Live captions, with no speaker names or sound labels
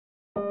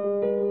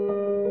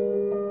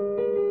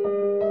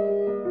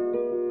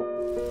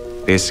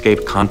They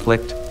escape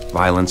conflict,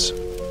 violence,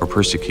 or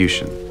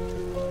persecution.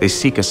 They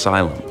seek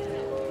asylum.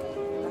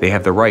 They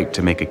have the right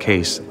to make a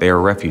case that they are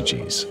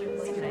refugees,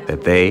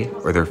 that they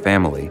or their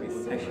family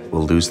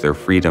will lose their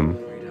freedom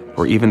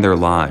or even their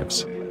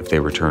lives if they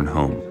return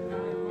home.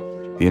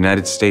 The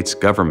United States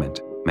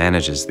government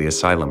manages the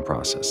asylum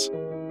process.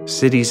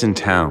 Cities and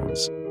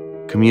towns,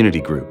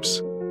 community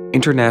groups,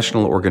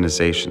 international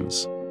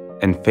organizations,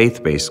 and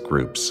faith-based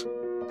groups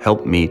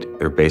help meet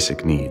their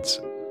basic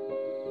needs.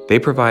 They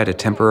provide a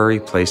temporary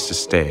place to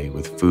stay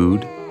with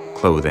food,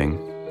 clothing,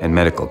 and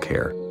medical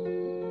care.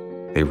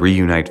 They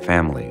reunite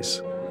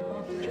families.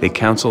 They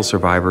counsel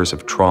survivors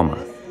of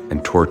trauma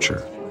and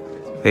torture.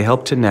 They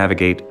help to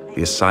navigate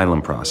the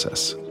asylum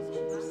process.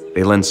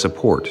 They lend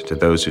support to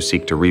those who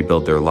seek to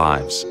rebuild their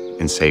lives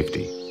in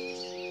safety.